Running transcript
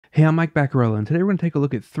Hey, I'm Mike Baccarella, and today we're going to take a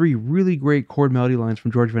look at 3 really great chord melody lines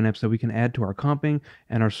from George Van Eps that we can add to our comping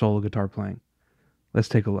and our solo guitar playing. Let's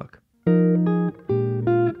take a look.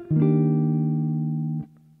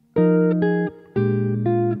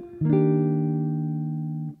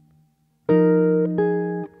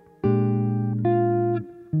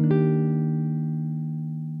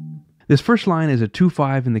 This first line is a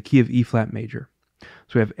 2-5 in the key of E flat major.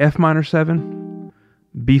 So we have F minor 7,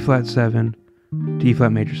 B flat 7, to E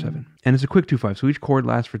flat major 7. And it's a quick 2-5, so each chord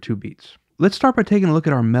lasts for 2 beats. Let's start by taking a look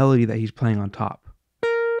at our melody that he's playing on top.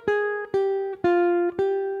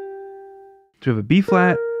 So we have a B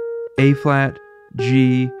flat, A flat,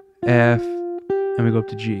 G, F, and we go up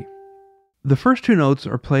to G. The first 2 notes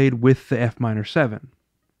are played with the F minor 7.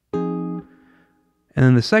 And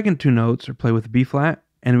then the second 2 notes are played with the B flat,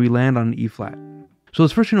 and we land on an E flat. So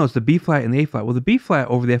those first 2 notes, the B flat and the A flat. Well, the B flat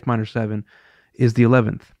over the F minor 7 is the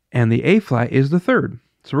 11th, and the A flat is the 3rd.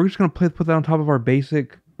 So we're just going to put that on top of our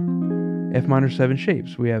basic F minor 7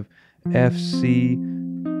 shapes. We have F, C,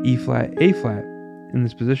 E flat, A flat in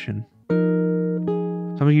this position. So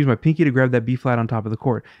I'm going to use my pinky to grab that B flat on top of the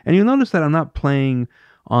chord. And you'll notice that I'm not playing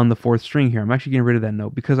on the 4th string here. I'm actually getting rid of that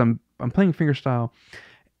note because I'm playing fingerstyle,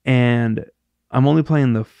 and I'm only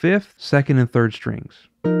playing the 5th, 2nd, and 3rd strings.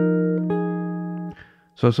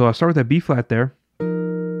 So I'll start with that B flat there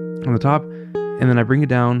on the top, and then I bring it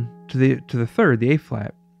down to the 3rd, the A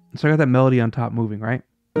flat. So I got that melody on top moving, right?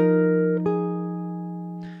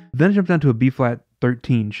 Then I jump down to a B flat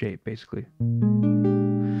 13 shape, basically.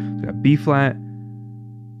 So I got B flat,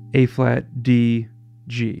 A flat, D,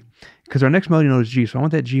 G. Because our next melody note is G, so I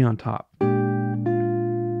want that G on top.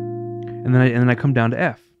 And then I come down to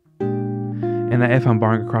F. And that F I'm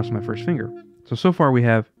barring across my first finger. So far we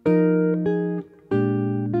have,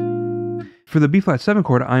 for the B flat 7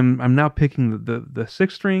 chord, I'm now picking the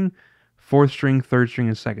 6th string, 4th string, 3rd string,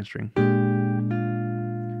 and 2nd string.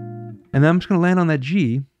 And then I'm just going to land on that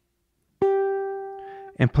G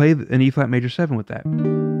and play an E flat major 7 with that.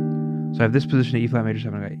 So I have this position of E flat major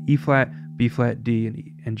 7. I got E flat, B flat,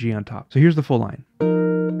 D, and G on top. So here's the full line.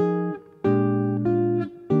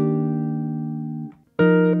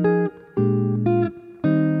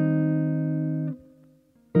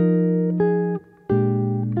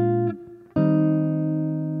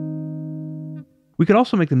 We could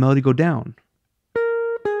also make the melody go down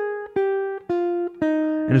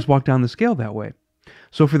and just walk down the scale that way.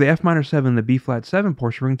 So for the F minor 7, the B flat 7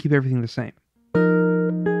 portion, we're going to keep everything the same.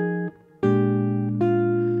 And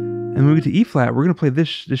when we get to E flat, we're going to play this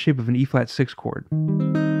shape of an E flat 6 chord. So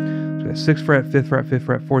we got 6th fret, 5th fret, 5th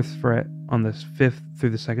fret, 4th fret on the 5th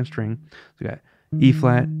through the 2nd string. So we got E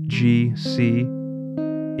flat, G, C,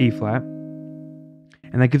 E flat.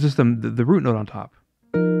 And that gives us the root note on top.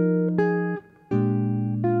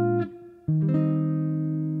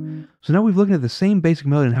 So now we've looked at the same basic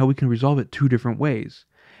melody and how we can resolve it 2 different ways.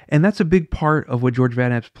 And that's a big part of what George Van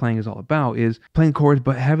Eps playing is all about, is playing chords,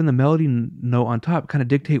 but having the melody note on top kind of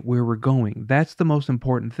dictate where we're going. That's the most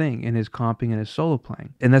important thing in his comping and his solo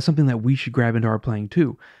playing. And that's something that we should grab into our playing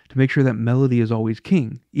too, to make sure that melody is always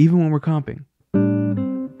king, even when we're comping.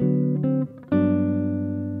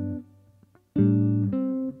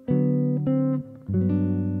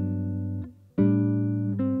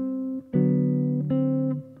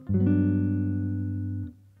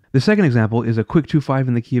 The second example is a quick 2-5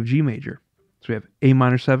 in the key of G major. So we have A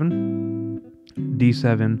minor 7,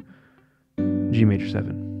 D7, G major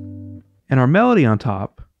 7. And our melody on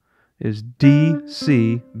top is D,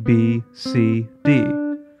 C, B, C, D.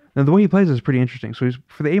 Now the way he plays this is pretty interesting. So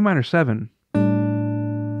for the A minor 7,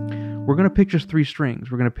 we're going to pick just 3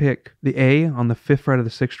 strings. We're going to pick the A on the 5th fret of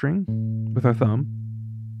the 6th string with our thumb.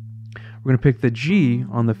 We're going to pick the G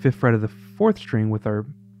on the 5th fret of the 4th string with our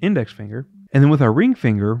index finger. And then with our ring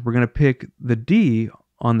finger, we're going to pick the D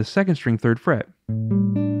on the 2nd string, 3rd fret.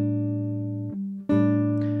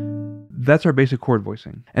 That's our basic chord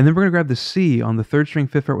voicing. And then we're going to grab the C on the 3rd string,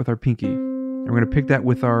 5th fret with our pinky. And we're going to pick that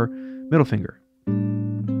with our middle finger.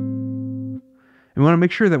 And we want to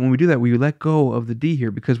make sure that when we do that, we let go of the D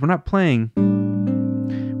here, because we're not playing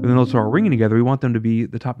with the notes that are ringing together. We want them to be,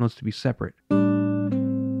 the top notes to be separate.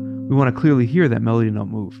 We want to clearly hear that melody note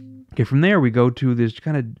move. Okay, from there we go to this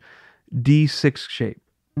kind of D6 shape.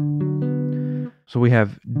 So we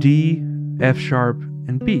have D, F sharp,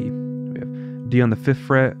 and B. We have D on the 5th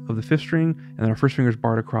fret of the 5th string, and then our first finger is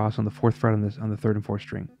barred across on the 4th fret on the 3rd and 4th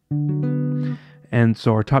string. And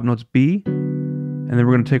so our top note's B, and then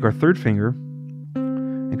we're going to take our 3rd finger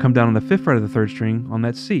and come down on the 5th fret of the 3rd string on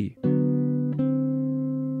that C.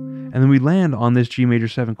 And then we land on this G major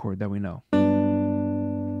 7 chord that we know. So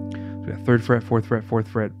we have 3rd fret, 4th fret, 4th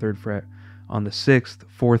fret, 3rd fret on the 6th,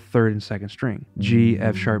 4th, 3rd, and 2nd string. G,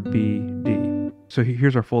 F sharp, B, D. So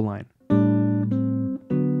here's our full line.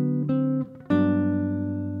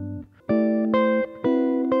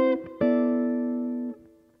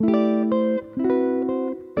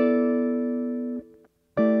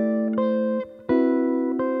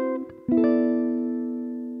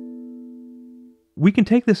 We can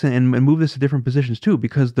take this and move this to different positions too,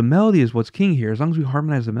 because the melody is what's king here. As long as we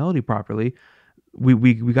harmonize the melody properly,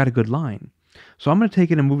 we got a good line. So I'm going to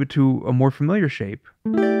take it and move it to a more familiar shape.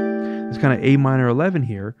 It's kind of A minor 11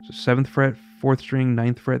 here. So 7th fret, 4th string,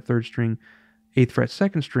 9th fret, 3rd string, 8th fret,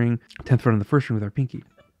 2nd string, 10th fret on the 1st string with our pinky.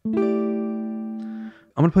 I'm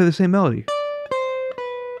going to play the same melody.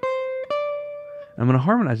 I'm going to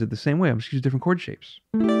harmonize it the same way. I'm just using different chord shapes.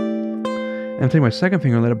 And I'm taking my 2nd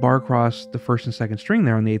finger and let it bar across the 1st and 2nd string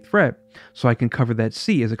there on the 8th fret, so I can cover that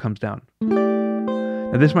C as it comes down.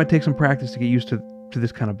 Now this might take some practice to get used to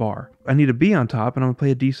this kind of bar. I need a B on top, and I'm going to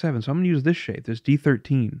play a D7, so I'm going to use this shape, this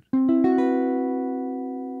D13.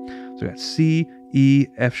 So I got C, E,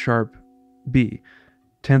 F sharp, B.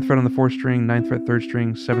 10th fret on the 4th string, 9th fret, 3rd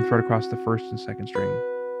string, 7th fret across the 1st and 2nd string.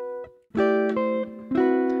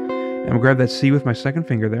 And I'm going to grab that C with my 2nd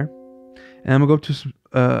finger there. And I'm going to go up to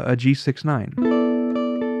a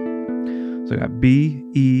G6-9. So I got B,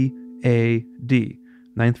 E, A, D.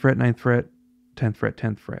 9th fret, 9th fret, 10th fret,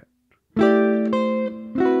 10th fret.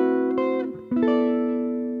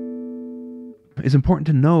 It's important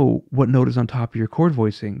to know what note is on top of your chord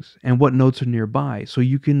voicings and what notes are nearby so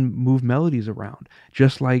you can move melodies around,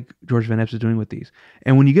 just like George Van Eps is doing with these.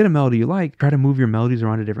 And when you get a melody you like, try to move your melodies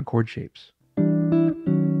around to different chord shapes.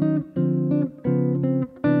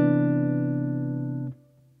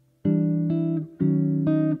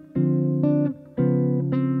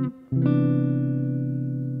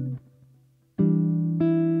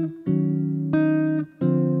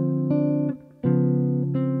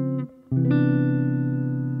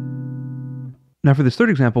 Now for this third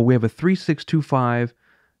example, we have a 3-6-2-5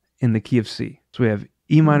 in the key of C. So we have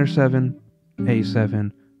E minor 7,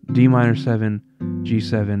 A7, D minor 7,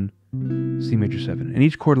 G7, C major 7. And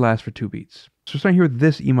each chord lasts for 2 beats. So we're starting here with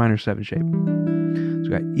this E minor 7 shape. So we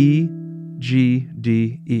got E, G,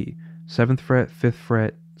 D, E. 7th fret, 5th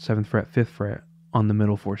fret, 7th fret, 5th fret on the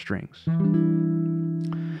middle 4 strings.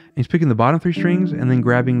 And he's picking the bottom 3 strings and then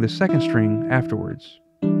grabbing the 2nd string afterwards.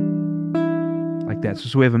 Like that.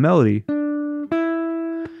 So we have a melody.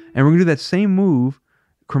 And we're going to do that same move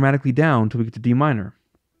chromatically down until we get to D minor.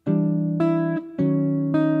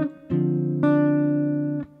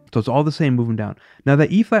 So it's all the same moving down. Now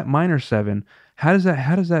that E flat minor 7, how does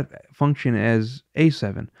that function as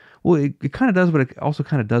A7? Well, it kind of does, but it also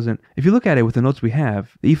kind of doesn't. If you look at it with the notes we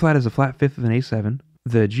have, the E flat is a flat 5th of an A7.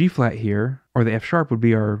 The G flat here, or the F sharp, would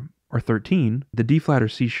be our 13. The D flat or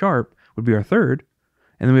C sharp would be our 3rd.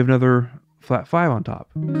 And then we have another flat 5 on top.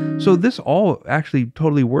 So this all actually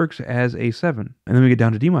totally works as A7. And then we get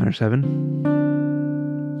down to D minor 7.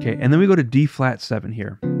 Okay, and then we go to D flat 7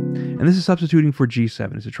 here. And this is substituting for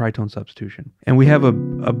G7. It's a tritone substitution. And we have a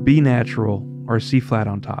B natural or a C flat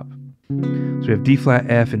on top. So we have D flat,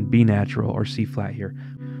 F, and B natural or C flat here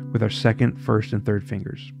with our 2nd, 1st, and 3rd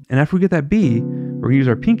fingers. And after we get that B, we're going to use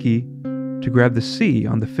our pinky to grab the C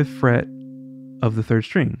on the 5th fret of the 3rd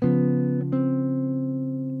string.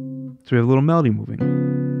 So we have a little melody moving.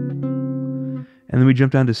 And then we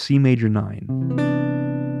jump down to C major 9.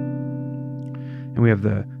 And we have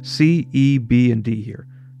the C, E, B, and D here.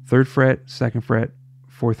 3rd fret, 2nd fret,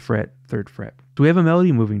 4th fret, 3rd fret. So we have a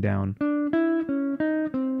melody moving down.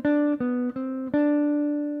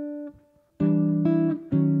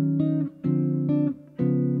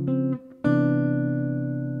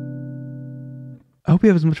 I hope you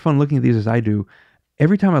have as much fun looking at these as I do.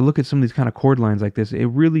 Every time I look at some of these kind of chord lines like this, it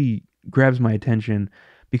really grabs my attention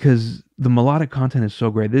because the melodic content is so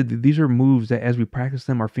great. These are moves that as we practice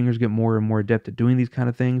them, our fingers get more and more adept at doing these kind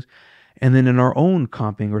of things. And then in our own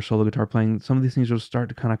comping or solo guitar playing, some of these things will start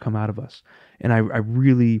to kind of come out of us. And I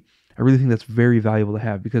really think that's very valuable to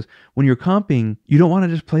have, because when you're comping, you don't want to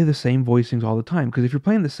just play the same voicings all the time. Because if you're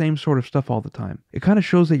playing the same sort of stuff all the time, it kind of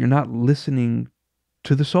shows that you're not listening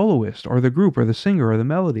to the soloist or the group or the singer or the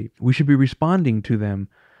melody. We should be responding to them,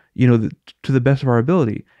 to the best of our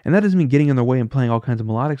ability. And that doesn't mean getting in their way and playing all kinds of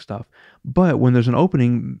melodic stuff. But when there's an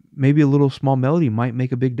opening, maybe a little small melody might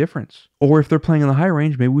make a big difference. Or if they're playing in the high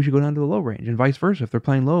range, maybe we should go down to the low range, and vice versa. If they're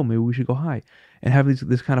playing low, maybe we should go high. And have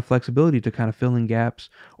this kind of flexibility to kind of fill in gaps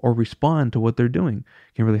or respond to what they're doing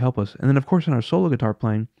can really help us. And then, of course, in our solo guitar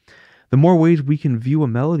playing, the more ways we can view a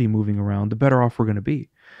melody moving around, the better off we're going to be.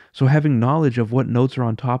 So having knowledge of what notes are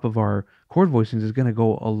on top of our chord voicings is going to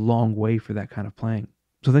go a long way for that kind of playing.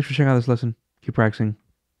 So thanks for checking out this lesson. Keep practicing.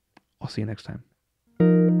 I'll see you next time.